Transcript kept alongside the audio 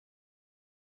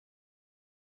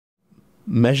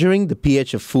Measuring the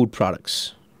pH of food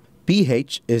products.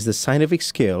 pH is the scientific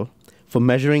scale for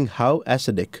measuring how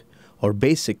acidic or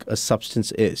basic a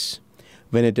substance is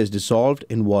when it is dissolved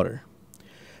in water.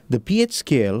 The pH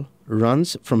scale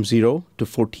runs from 0 to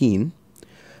 14.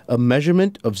 A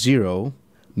measurement of 0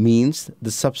 means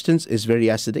the substance is very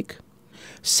acidic.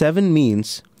 7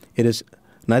 means it is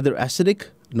neither acidic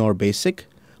nor basic,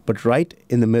 but right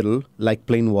in the middle like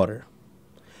plain water.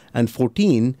 And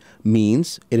 14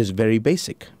 means it is very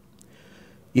basic.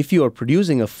 If you are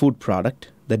producing a food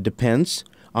product that depends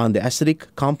on the acidic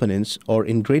components or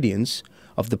ingredients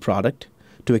of the product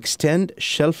to extend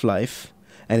shelf life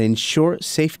and ensure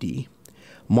safety,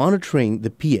 monitoring the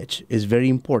pH is very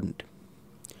important.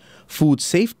 Food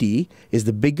safety is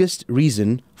the biggest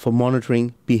reason for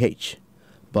monitoring pH,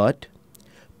 but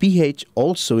pH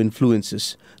also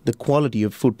influences the quality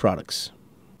of food products.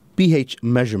 pH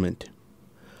measurement.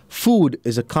 Food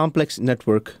is a complex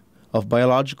network of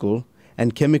biological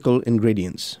and chemical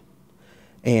ingredients,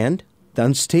 and the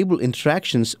unstable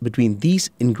interactions between these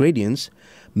ingredients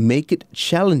make it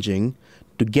challenging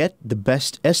to get the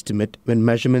best estimate when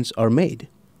measurements are made.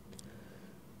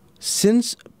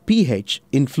 Since pH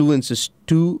influences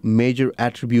two major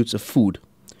attributes of food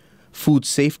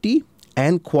safety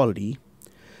and quality,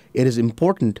 it is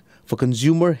important for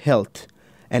consumer health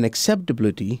and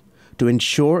acceptability to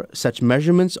ensure such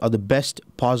measurements are the best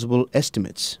possible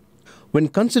estimates. When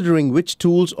considering which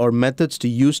tools or methods to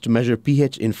use to measure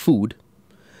pH in food,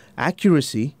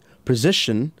 accuracy,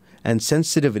 precision, and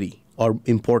sensitivity are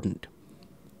important.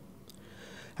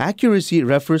 Accuracy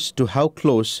refers to how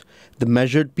close the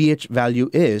measured pH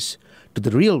value is to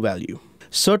the real value.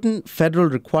 Certain federal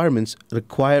requirements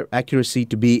require accuracy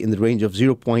to be in the range of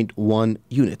 0.1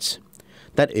 units,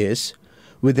 that is,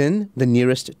 within the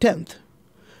nearest tenth.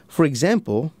 For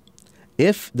example,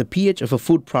 if the pH of a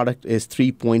food product is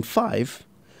 3.5,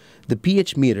 the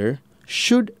pH meter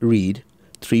should read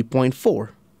 3.4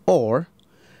 or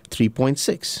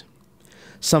 3.6.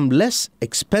 Some less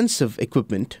expensive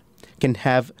equipment can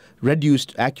have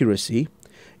reduced accuracy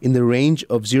in the range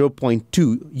of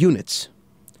 0.2 units,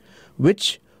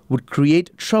 which would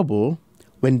create trouble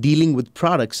when dealing with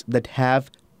products that have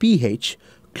pH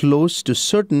close to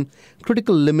certain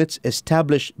critical limits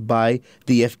established by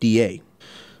the FDA.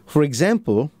 For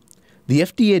example, the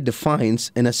FDA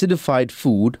defines an acidified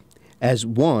food as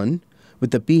one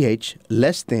with a pH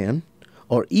less than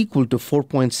or equal to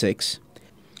 4.6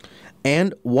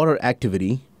 and water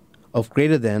activity of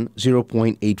greater than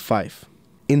 0.85.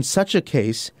 In such a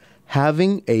case,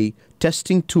 having a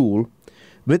testing tool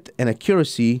with an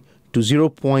accuracy to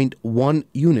 0.1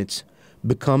 units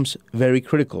becomes very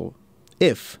critical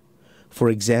if, for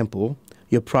example,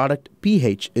 your product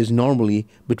pH is normally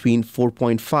between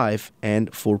 4.5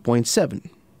 and 4.7.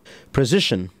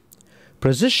 Precision.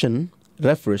 Precision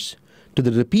refers to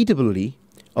the repeatability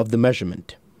of the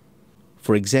measurement.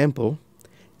 For example,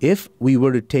 if we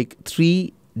were to take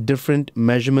 3 different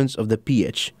measurements of the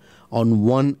pH on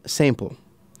one sample,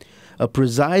 a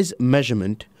precise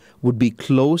measurement would be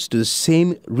close to the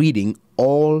same reading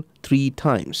all 3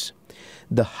 times.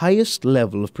 The highest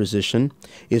level of precision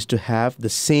is to have the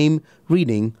same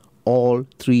reading all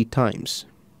 3 times.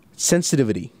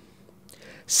 Sensitivity.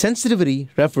 Sensitivity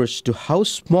refers to how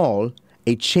small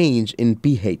a change in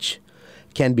pH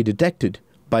can be detected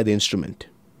by the instrument.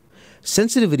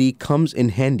 Sensitivity comes in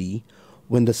handy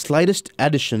when the slightest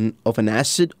addition of an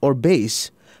acid or base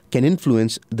can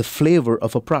influence the flavor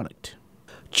of a product.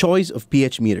 Choice of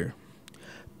pH meter.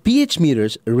 pH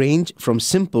meters range from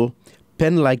simple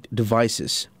pen-like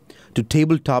devices to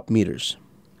tabletop meters.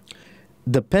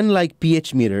 The pen-like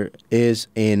pH meter is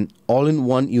an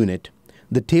all-in-one unit.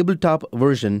 The tabletop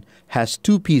version has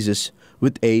 2 pieces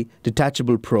with a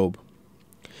detachable probe.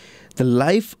 The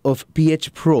life of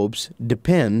pH probes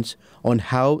depends on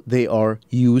how they are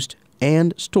used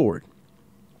and stored.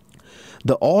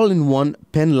 The all-in-one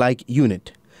pen-like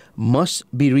unit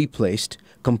must be replaced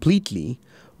completely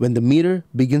when the meter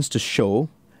begins to show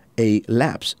a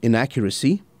lapse in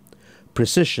accuracy,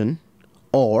 precision,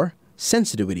 or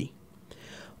sensitivity.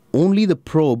 Only the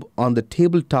probe on the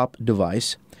tabletop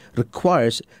device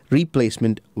requires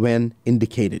replacement when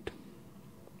indicated.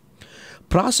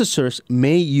 Processors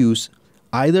may use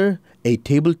either a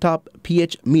tabletop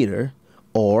pH meter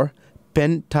or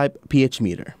pen-type pH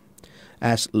meter,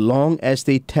 as long as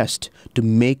they test to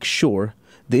make sure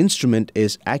the instrument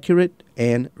is accurate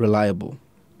and reliable.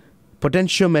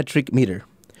 Potentiometric meter.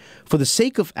 For the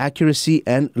sake of accuracy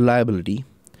and reliability,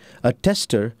 a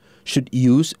tester should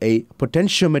use a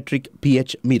potentiometric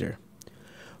pH meter,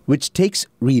 which takes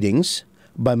readings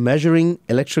by measuring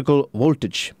electrical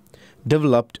voltage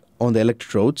developed on the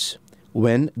electrodes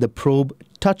when the probe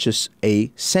touches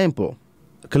a sample.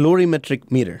 Colorimetric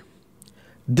meter.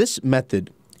 This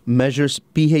method measures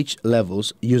pH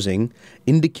levels using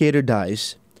indicator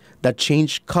dyes that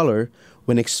change color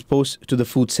when exposed to the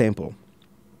food sample.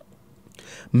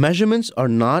 Measurements are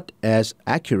not as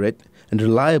accurate and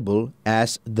reliable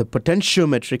as the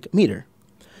potentiometric meter.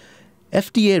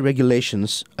 FDA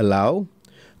regulations allow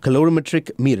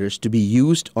colorimetric meters to be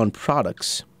used on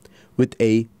products with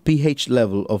a pH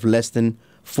level of less than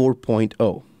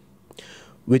 4.0,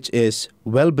 which is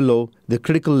well below the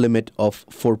critical limit of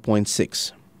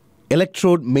 4.6.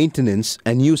 Electrode maintenance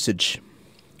and usage.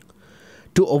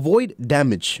 To avoid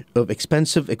damage of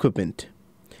expensive equipment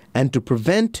and to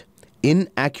prevent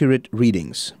inaccurate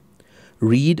readings,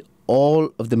 read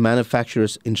all of the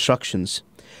manufacturer's instructions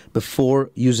before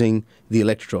using the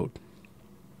electrode.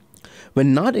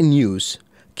 When not in use,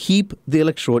 keep the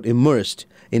electrode immersed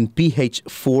in pH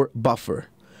 4 buffer,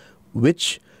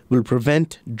 which will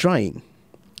prevent drying.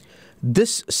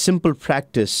 This simple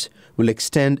practice will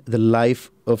extend the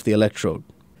life of the electrode.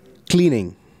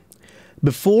 Cleaning.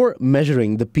 Before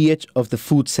measuring the pH of the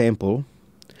food sample,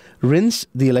 rinse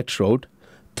the electrode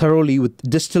thoroughly with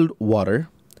distilled water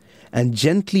and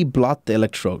gently blot the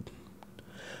electrode.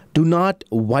 Do not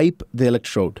wipe the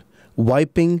electrode.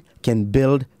 Wiping can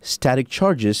build static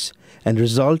charges and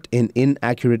result in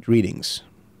inaccurate readings.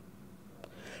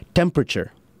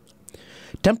 Temperature.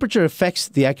 Temperature affects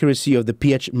the accuracy of the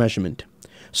pH measurement,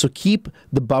 so keep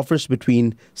the buffers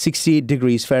between 68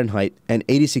 degrees Fahrenheit and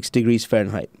 86 degrees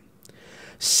Fahrenheit.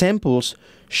 Samples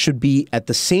should be at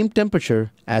the same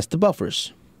temperature as the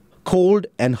buffers. Cold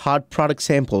and hot product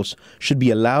samples should be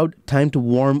allowed time to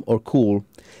warm or cool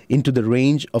into the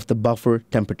range of the buffer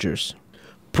temperatures.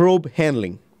 Probe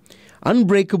handling.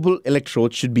 Unbreakable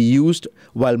electrodes should be used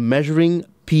while measuring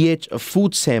pH of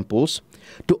food samples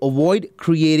to avoid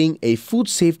creating a food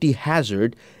safety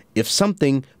hazard if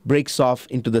something breaks off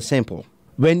into the sample.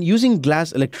 When using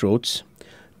glass electrodes,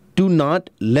 do not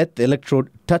let the electrode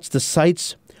touch the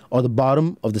sides or the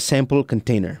bottom of the sample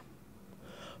container.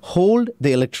 Hold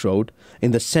the electrode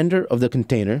in the center of the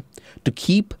container to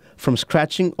keep from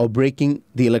scratching or breaking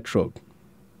the electrode,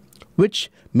 which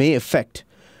may affect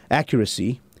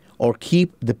accuracy or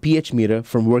keep the pH meter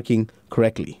from working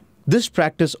correctly. This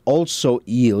practice also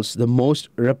yields the most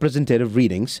representative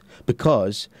readings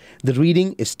because the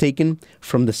reading is taken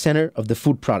from the center of the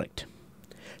food product.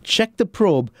 Check the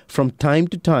probe from time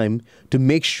to time to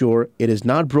make sure it is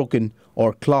not broken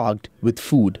or clogged with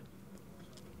food.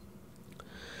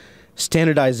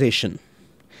 Standardization.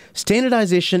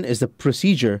 Standardization is the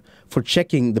procedure for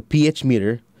checking the pH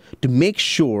meter to make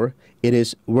sure it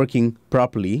is working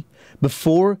properly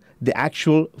before the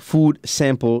actual food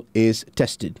sample is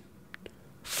tested.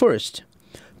 First,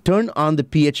 turn on the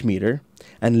pH meter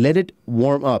and let it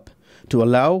warm up to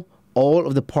allow all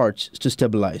of the parts to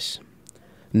stabilize.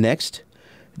 Next,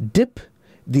 dip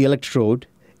the electrode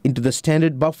into the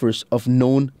standard buffers of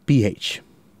known pH.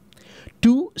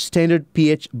 Two standard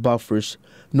pH buffers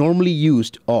normally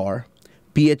used are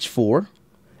pH 4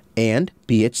 and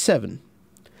pH 7.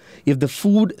 If the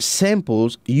food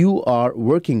samples you are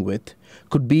working with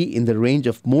could be in the range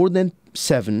of more than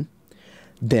 7,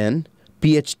 then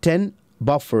pH 10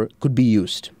 buffer could be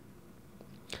used.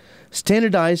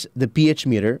 Standardize the pH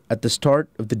meter at the start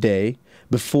of the day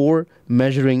before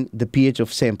measuring the pH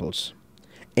of samples,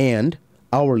 and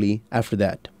hourly after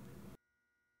that.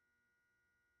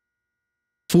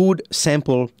 Food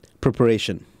sample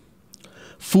preparation.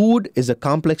 Food is a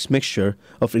complex mixture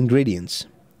of ingredients.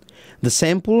 The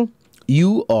sample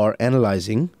you are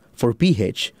analyzing for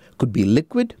pH could be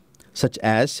liquid, such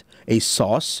as a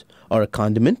sauce or a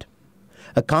condiment,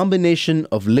 a combination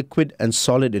of liquid and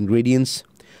solid ingredients,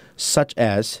 such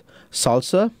as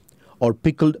salsa or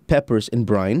pickled peppers in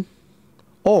brine,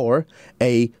 or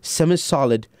a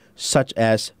semisolid, such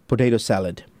as potato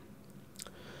salad.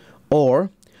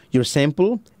 Or your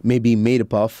sample may be made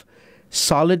up of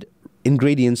solid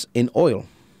ingredients in oil.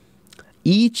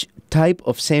 Each type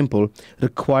of sample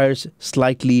requires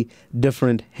slightly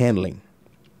different handling.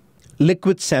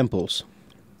 Liquid samples.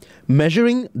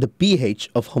 Measuring the pH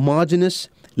of homogeneous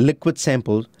liquid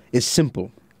samples is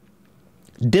simple.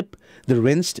 Dip the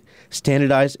rinsed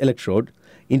standardized electrode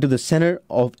into the center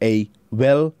of a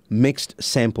well-mixed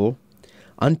sample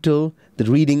until the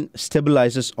reading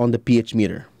stabilizes on the pH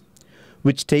meter,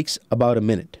 which takes about a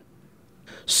minute.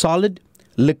 Solid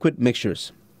liquid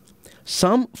mixtures.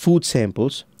 Some food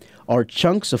samples are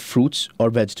chunks of fruits or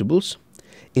vegetables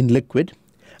in liquid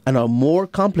and are more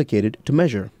complicated to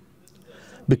measure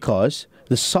because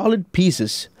the solid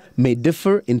pieces may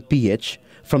differ in pH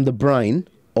from the brine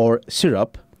or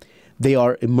syrup they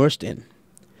are immersed in.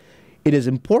 It is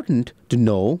important to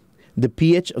know the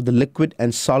pH of the liquid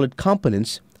and solid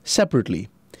components separately,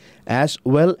 as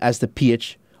well as the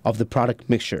pH of the product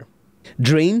mixture.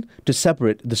 Drain to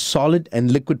separate the solid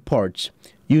and liquid parts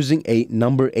using a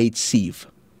number 8 sieve.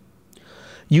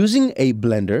 Using a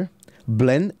blender,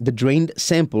 blend the drained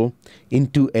sample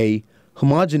into a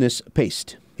homogeneous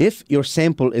paste. If your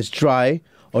sample is dry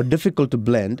or difficult to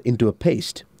blend into a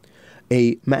paste,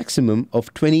 a maximum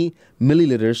of 20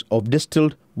 milliliters of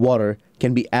distilled water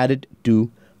can be added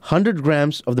to 100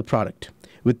 grams of the product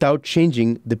without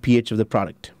changing the pH of the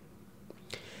product.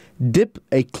 Dip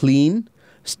a clean,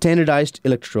 standardized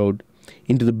electrode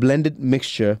into the blended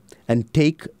mixture and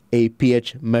take a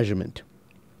pH measurement.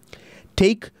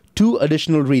 Take 2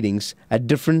 additional readings at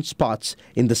different spots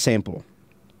in the sample.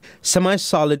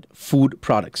 Semi-solid food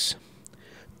products.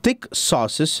 Thick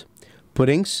sauces,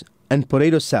 puddings, and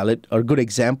potato salad are good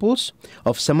examples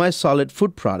of semi-solid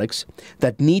food products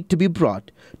that need to be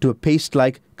brought to a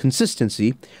paste-like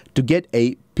consistency to get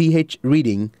a pH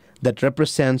reading that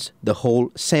represents the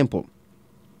whole sample.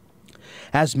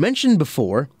 As mentioned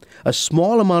before, a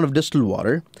small amount of distilled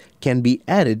water can be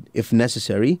added if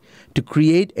necessary to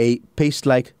create a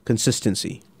paste-like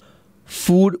consistency.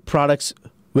 Food products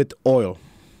with oil.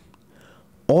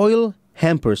 Oil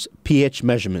hampers pH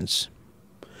measurements,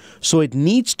 so it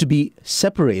needs to be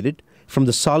separated from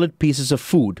the solid pieces of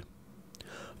food.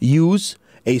 Use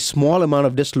a small amount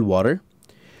of distilled water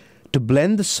to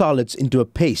blend the solids into a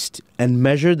paste and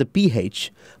measure the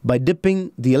pH by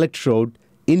dipping the electrode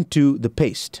into the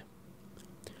paste.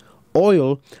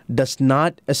 Oil does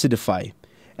not acidify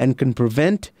and can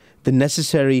prevent the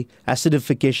necessary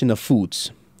acidification of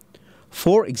foods.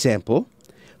 For example,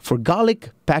 for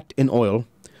garlic packed in oil,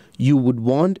 you would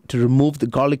want to remove the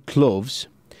garlic cloves,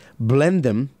 blend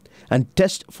them, and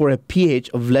test for a pH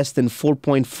of less than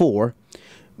 4.4,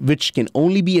 which can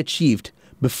only be achieved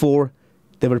before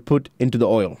they were put into the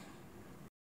oil.